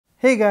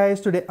Hey guys,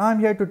 today I'm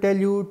here to tell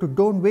you to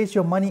don't waste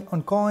your money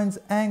on coins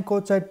and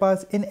courtside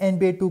pass in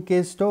NBA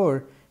 2K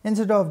store.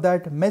 Instead of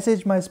that,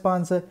 message my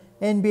sponsor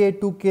NBA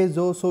 2K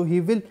Zo so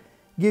he will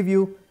give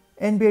you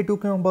NBA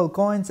 2K Mobile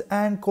coins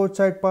and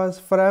courtside pass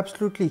for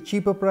absolutely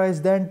cheaper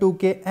price than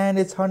 2K and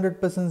it's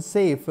 100%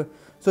 safe.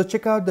 So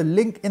check out the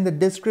link in the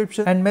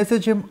description and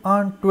message him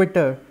on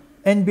Twitter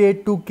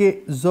NBA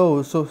 2K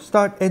Zo. So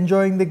start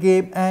enjoying the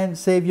game and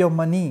save your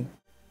money.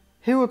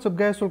 Hey, what's up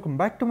guys, welcome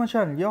back to my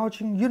channel. You're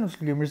watching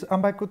Universal Gamers.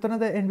 I'm back with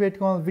another NBA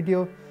 2K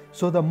video.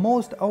 So the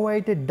most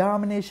awaited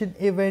Dominatiion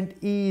event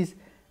is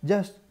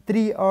just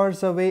 3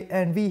 hours away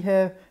and we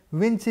have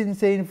Vince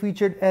Insane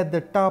featured at the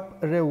top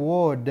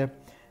reward.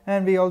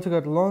 And we also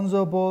got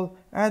Lonzo Ball,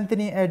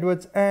 Anthony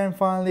Edwards, and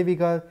finally we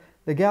got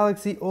the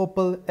Galaxy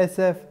Opal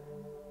SF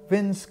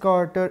Vince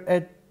Carter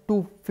at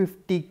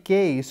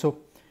 250k. So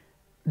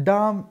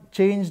Dom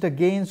changed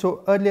again.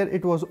 So earlier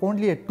it was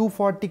only at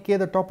 240k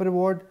the top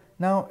reward.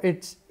 Now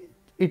it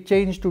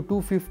changed to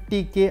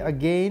 250k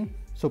again.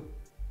 So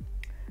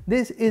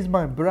this is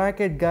my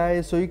bracket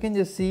guys, so you can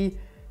just see.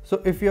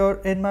 So if you're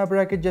in my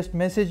bracket, just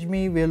message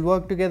me, we'll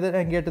work together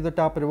and get to the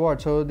top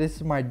reward. So this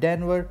is my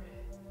Denver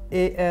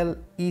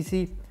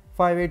ALEC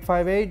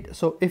 5858.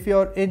 So if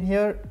you're in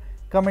here,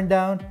 comment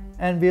down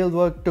and we'll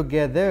work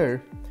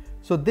together.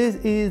 So this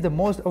is the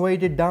most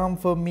awaited Dom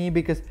for me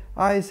because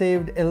I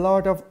saved a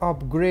lot of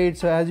upgrades.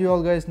 So as you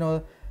all guys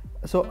know,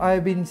 so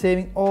I've been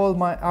saving all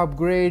my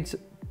upgrades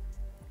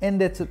in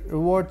that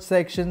reward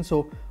section.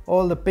 So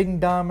all the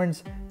pink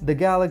diamonds, the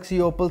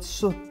Galaxy Opals,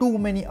 so too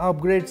many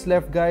upgrades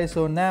left guys.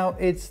 So now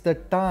it's the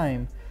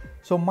time.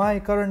 So my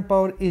current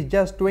power is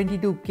just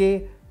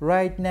 22k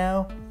right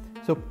now.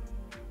 So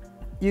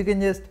you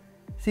can just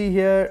see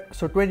here,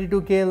 so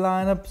 22k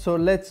lineup. So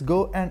let's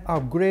go and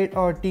upgrade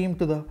our team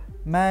to the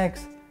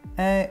max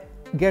and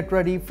get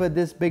ready for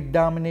this big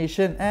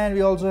domination. And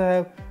we also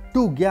have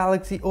 2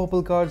 Galaxy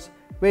Opal cards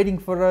waiting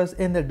for us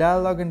in the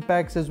dialogue and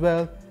packs as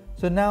well.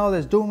 So now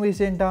let's don't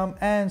waste any time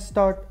and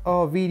start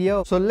our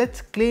video. So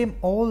let's claim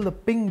all the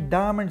pink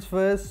diamonds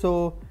first.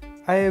 So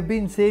I have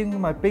been saving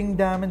my pink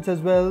diamonds as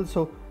well.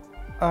 So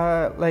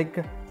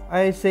like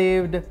I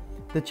saved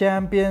the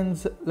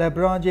champions,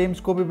 LeBron James,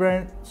 Kobe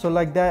Bryant. So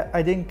like that,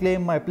 I didn't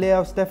claim my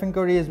playoff Stephen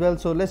Curry as well.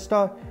 So let's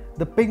start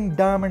the pink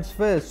diamonds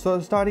first. So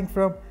starting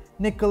from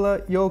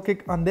Nikola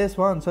Jokic on this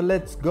one. So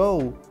let's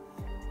go.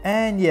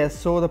 And yes,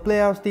 so the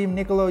playoffs team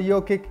Nikola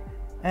Jokic.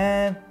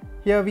 And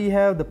here we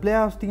have the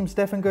playoffs team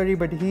Stephen Curry,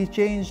 but he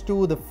changed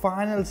to the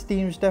finals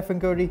team Stephen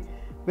Curry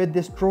with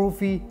this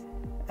trophy.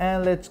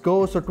 And let's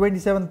go. So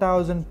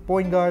 27,000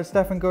 point guard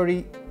Stephen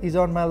Curry is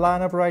on my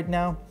lineup right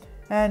now.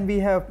 And we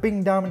have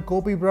pink diamond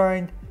Kobe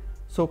Bryant,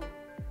 so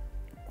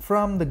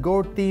from the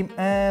GOAT team,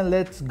 and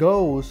let's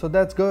go. So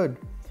that's good.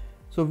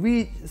 So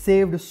we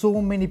saved so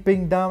many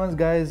pink diamonds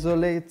guys. So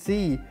let's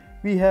see,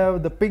 we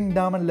have the pink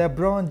diamond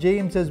LeBron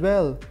James as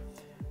well.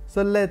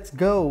 So let's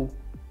go.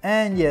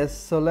 And yes,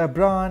 so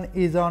LeBron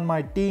is on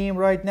my team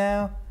right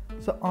now.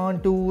 So on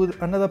to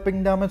another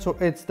pink diamond. So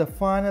it's the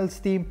finals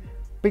team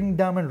pink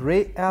diamond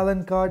Ray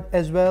Allen card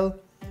as well.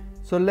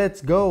 So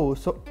let's go.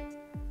 So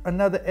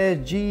another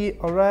SG.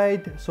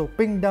 Alright, so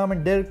pink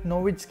diamond Dirk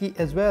Nowitzki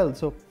as well.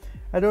 So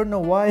I don't know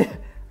why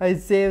I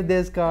saved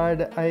this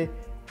card. I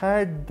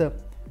had the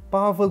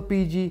powerful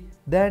PG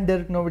than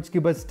Dirk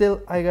Nowitzki, but still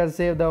I gotta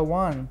save that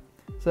one.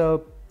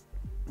 So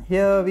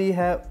here we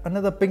have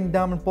another pink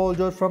diamond Paul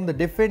George from the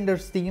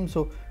Defenders team.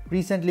 So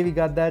recently we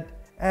got that,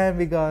 and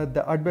we got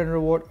the advent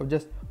reward of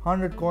just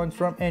 100 coins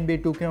from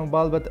NBA 2K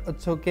Mobile, but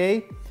it's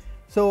okay.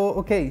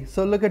 So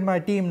so look at my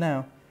team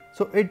now.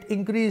 So it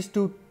increased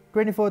to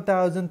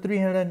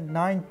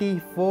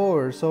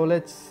 24,394. So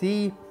let's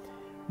see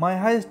my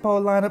highest power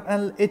lineup,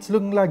 and it's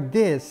looking like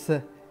this.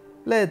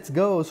 Let's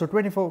go. So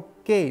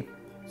 24k.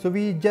 So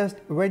we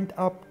just went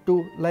up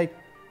to like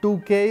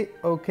 2k.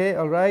 Okay,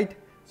 alright.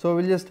 So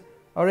we'll just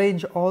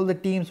arrange all the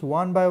teams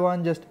one by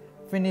one, just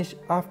finish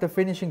after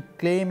finishing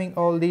claiming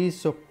all these.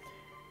 So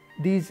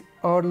these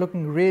are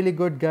looking really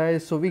good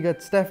guys. So we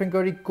got Stephen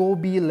Curry,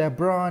 Kobe,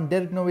 LeBron,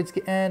 Dirk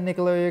Nowitzki, and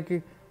Nikola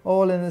Jokic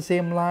all in the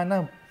same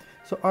lineup.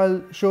 So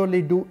I'll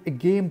surely do a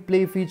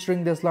gameplay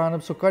featuring this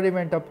lineup. So Curry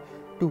went up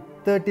to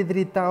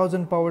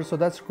 33,000 power, so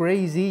that's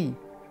crazy.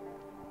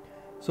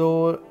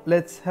 So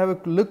let's have a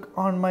look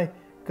on my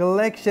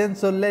collection.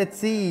 So let's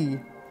see,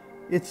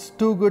 it's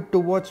too good to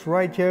watch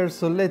right here.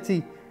 So let's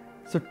see,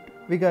 so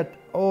we got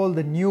all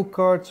the new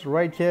cards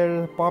right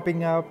here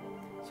popping up,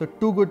 so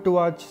too good to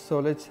watch. So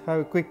let's have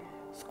a quick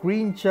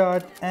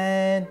screenshot.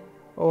 And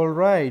all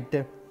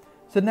right,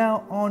 so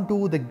now on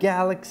to the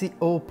Galaxy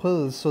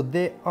Opals. So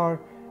they are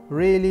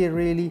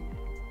really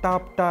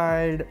top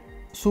tied,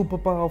 super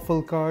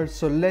powerful cards.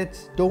 So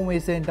let's don't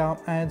waste any time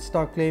and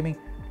start claiming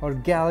our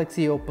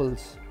Galaxy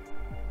Opals.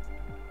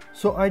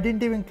 So I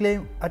didn't even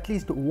claim at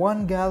least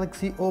one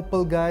Galaxy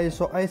Opal guys.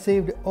 So I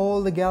saved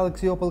all the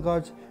Galaxy Opal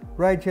cards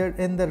right here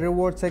in the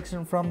reward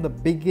section from the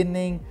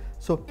beginning.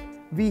 So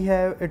we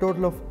have a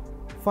total of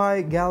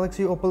 5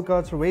 Galaxy Opal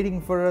cards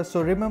waiting for us.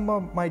 So remember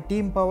my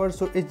team power,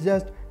 so it's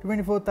just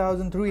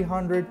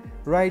 24,300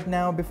 right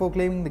now before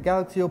claiming the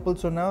Galaxy Opal.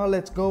 So now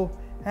let's go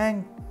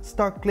and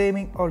start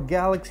claiming our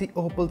Galaxy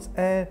Opals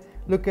and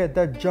look at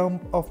the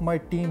jump of my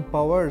team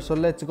power. So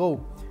let's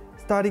go.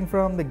 Starting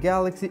from the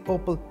Galaxy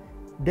Opal,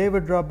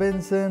 David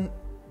Robinson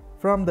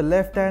from the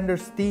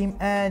left-handers team,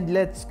 and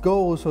let's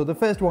go. So the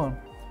first one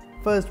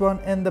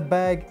in the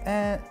bag,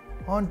 and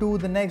on to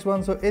the next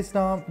one. So it's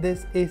now,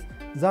 this is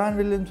Zion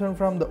Williamson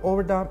from the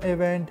overtime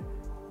event.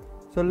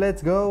 So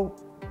let's go.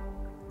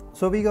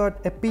 So we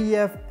got a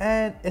PF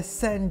and a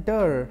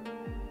center.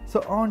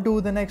 So on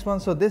to the next one.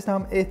 So this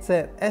time it's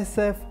an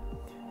SF.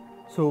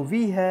 So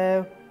we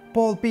have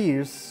Paul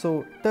Pierce.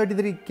 So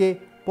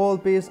 33k Paul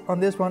Pierce on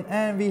this one,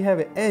 and we have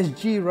a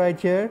SG right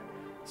here.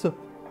 So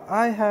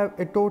I have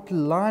a total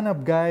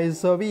lineup, guys.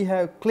 So we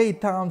have Klay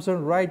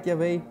Thompson right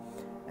away,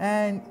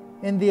 and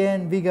in the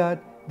end we got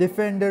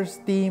defenders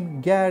team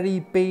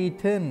Gary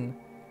Payton.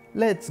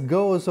 Let's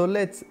go. So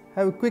let's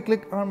have a quick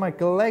look on my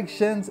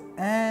collections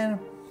and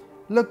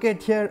look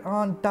at here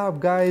on top,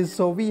 guys.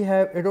 So we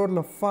have a total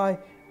of 5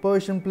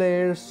 Persian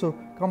players, so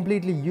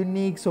completely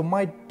unique. So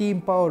my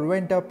team power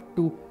went up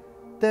to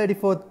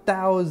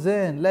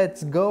 34,000.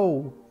 Let's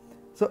go.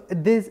 So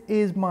this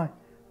is my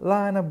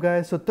lineup,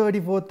 guys. So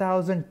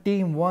 34,000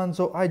 team 1.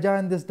 So I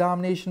joined this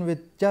Dominatiion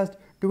with just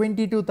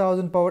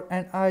 22,000 power,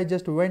 and I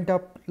just went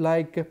up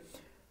like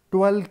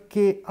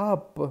 12k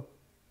up.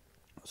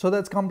 So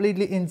that's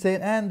completely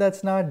insane, and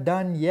that's not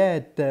done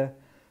yet.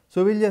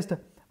 So we'll just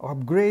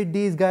upgrade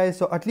these guys,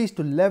 so at least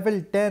to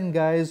level 10,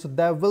 guys. So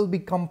that will be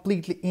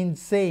completely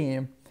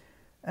insane,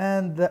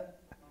 and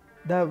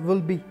that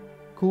will be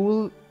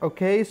cool.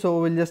 Okay,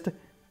 so we'll just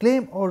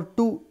claim our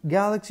 2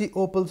 Galaxy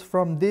Opals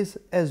from this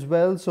as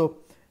well. So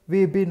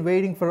we've been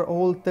waiting for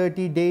all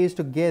 30 days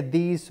to get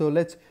these, so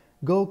let's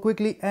go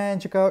quickly and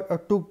check out our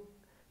 2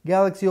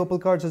 Galaxy Opal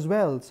cards as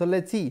well. So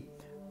let's see.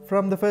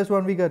 From the first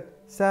one we got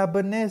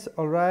Sabonis.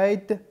 All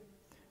right,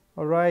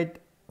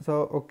 so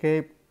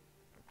okay,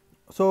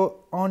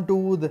 so on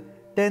to the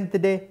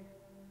 10th day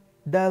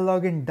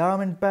dialogue in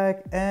diamond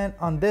pack, and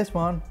on this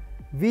one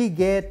we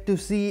get to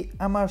see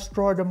Amar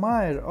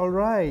Stoudemire. All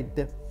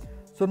right,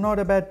 so not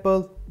a bad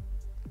pull.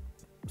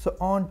 So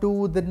on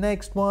to the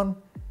next one,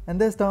 and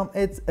this time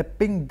it's a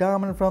pink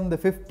diamond from the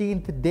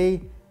 15th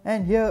day,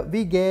 and here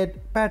we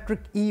get Patrick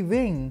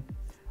Ewing.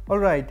 All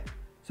right,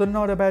 so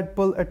not a bad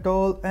pull at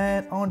all.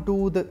 And on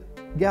to the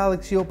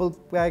Galaxy Opal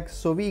packs.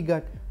 So we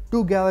got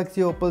 2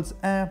 Galaxy Opals,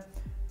 and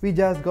we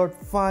just got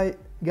 5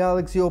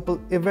 Galaxy Opal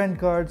event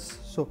cards,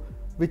 so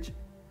which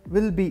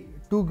will be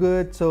too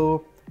good.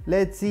 So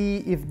let's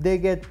see if they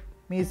get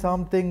me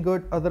something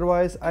good,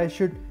 otherwise I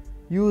should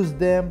use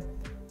them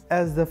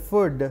as the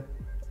food.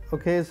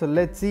 Okay, so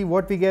let's see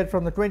what we get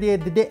from the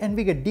 28th day, and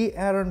we get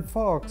De'Aaron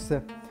Fox.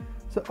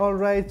 So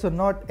alright, so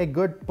not a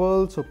good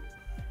pull, so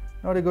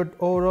not a good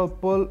overall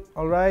pull.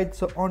 Alright,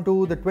 so on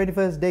to the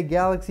 21st day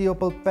Galaxy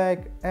Opal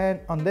pack, and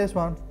on this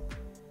one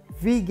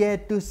we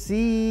get to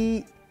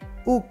see,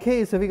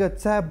 okay, so we got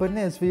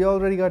Sabonis. We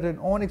already got an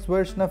Onyx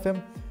version of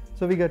him,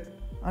 so we got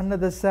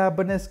another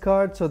Sabonis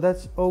card, so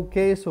that's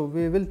okay. So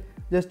we will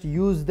just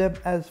use them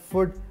as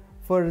food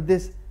for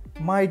this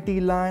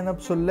mighty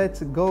lineup. So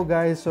let's go,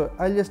 guys. So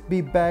I'll just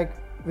be back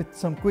with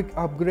some quick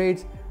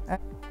upgrades.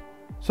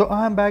 So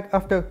I'm back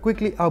after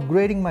quickly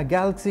upgrading my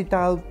Galaxy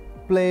tile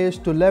players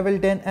to level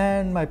 10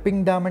 and my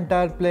pink diamond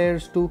tile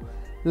players to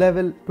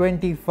level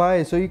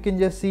 25. So you can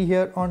just see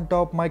here on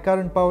top my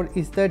current power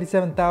is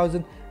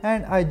 37,000,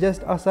 and I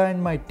just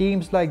assigned my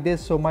teams like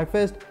this. So my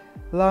first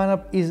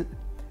lineup is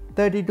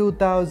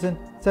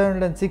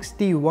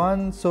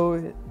 32,761.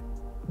 So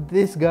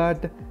this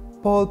got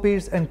Paul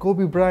Pierce and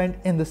Kobe Bryant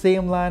in the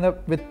same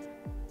lineup, with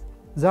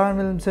Zion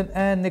Williamson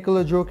and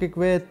Nikola Jokic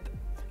with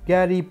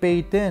Gary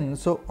Payton.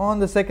 So on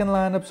the second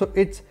lineup, so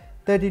it's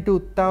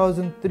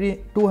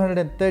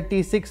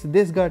 32,236.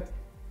 This got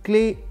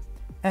Klay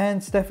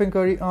and Stephen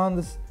Curry on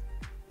the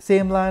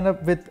same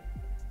lineup, with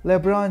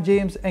LeBron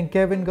James and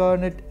Kevin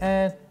Garnett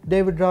and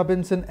David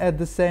Robinson at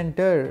the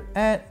center.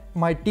 And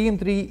my team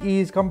 3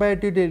 is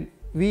comparatively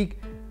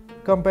weak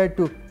compared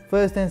to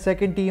first and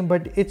second team,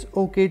 but it's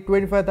okay.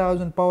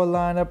 25,000 power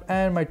lineup,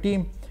 and my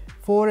team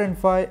 4 and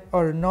 5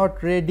 are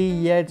not ready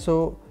yet,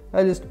 so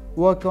I'll just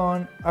work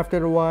on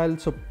after a while.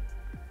 So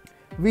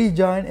we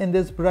joined in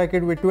this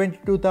bracket with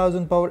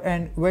 22,000 power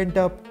and went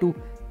up to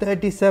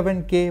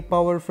 37k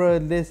power for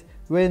this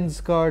Vince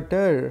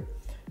Carter.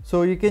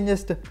 So you can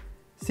just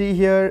see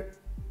here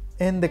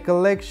in the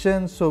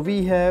collection, so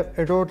we have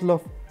a total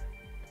of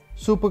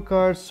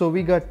supercards. So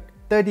we got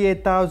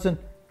 38,000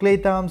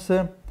 Klay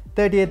Thompson,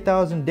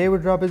 38,000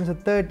 David Robinson,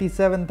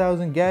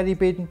 37,000 Gary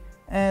Payton,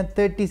 and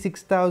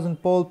 36,000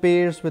 Paul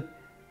Pierce with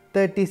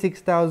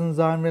 36,000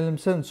 Zion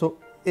Williamson. So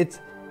it's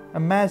a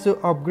massive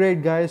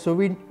upgrade, guys. So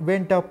we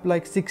went up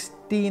like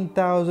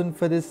 16,000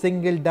 for this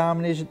single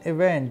Dominatiion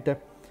event.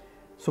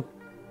 So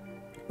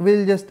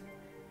we'll just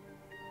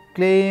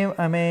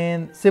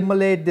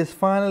simulate this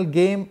final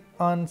game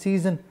on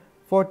season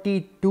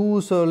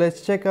 42. So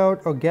let's check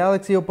out our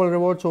Galaxy Opal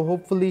reward. So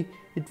hopefully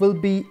it will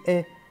be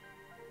a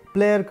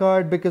player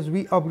card because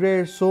we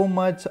upgrade so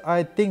much.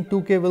 I think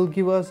 2K will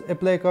give us a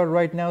player card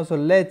right now, so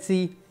let's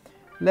see.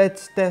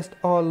 Let's test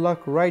our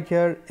luck right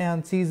here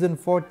and season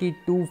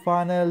 42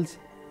 finals.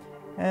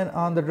 And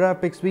on the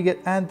draft picks we get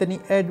Anthony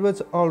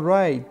Edwards.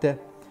 Alright,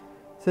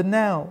 so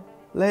now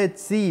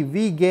let's see,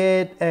 we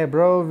get a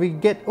we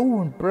get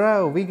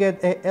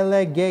a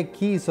leg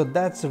key, so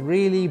that's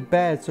really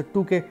bad. So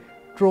 2K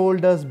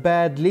trolled us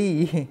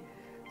badly.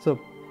 So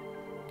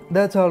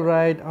that's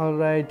alright.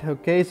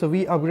 Okay, so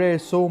we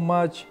upgraded so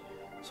much,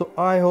 so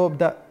I hope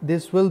that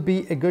this will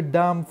be a good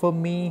dam for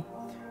me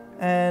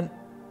and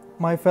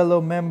my fellow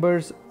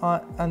members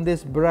on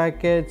this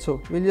bracket.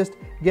 So we'll just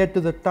get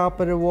to the top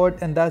reward,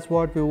 and that's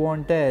what we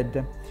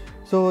wanted.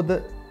 So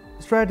the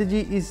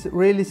strategy is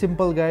really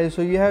simple, guys.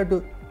 So you have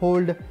to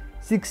hold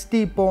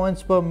 60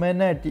 points per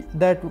minute.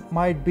 That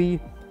might be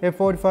a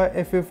 45,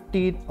 a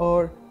 15,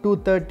 or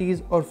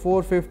 230s or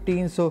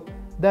 415. So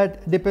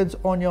that depends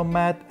on your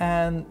math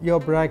and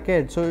your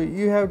bracket. So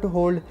you have to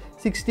hold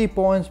 60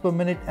 points per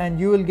minute and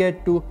you will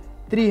get to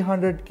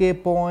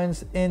 300k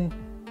points in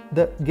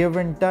the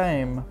given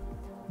time.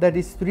 That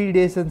is 3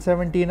 days and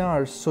 17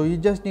 hours. So you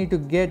just need to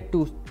get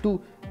to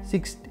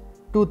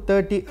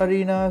 230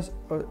 arenas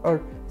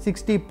or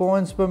 60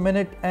 points per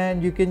minute,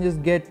 and you can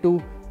just get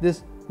to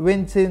this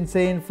Wins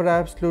Insane for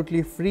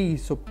absolutely free.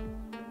 So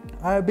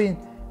I've been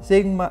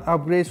saying my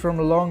upgrades from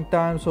a long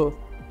time, so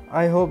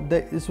I hope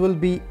that this will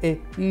be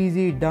a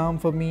easy dam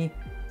for me,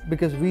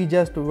 because we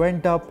just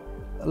went up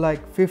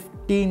like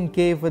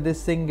 15k for this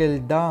single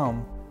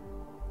dam.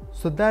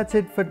 So that's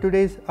it for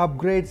today's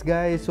upgrades,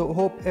 guys. So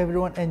hope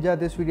everyone enjoyed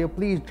this video.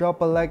 Please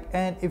drop a like,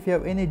 and if you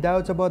have any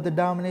doubts about the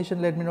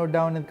Dominatiion, let me know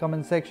down in the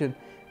comment section,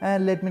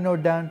 and let me know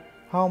down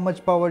how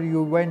much power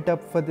you went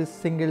up for this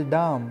single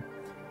dam.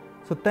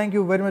 So thank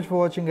you very much for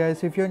watching,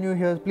 guys. If you're new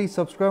here, please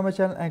subscribe my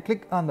channel and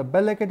click on the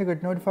bell icon to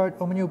get notified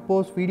when you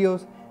post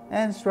videos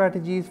and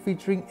strategies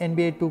featuring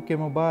NBA 2K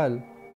Mobile.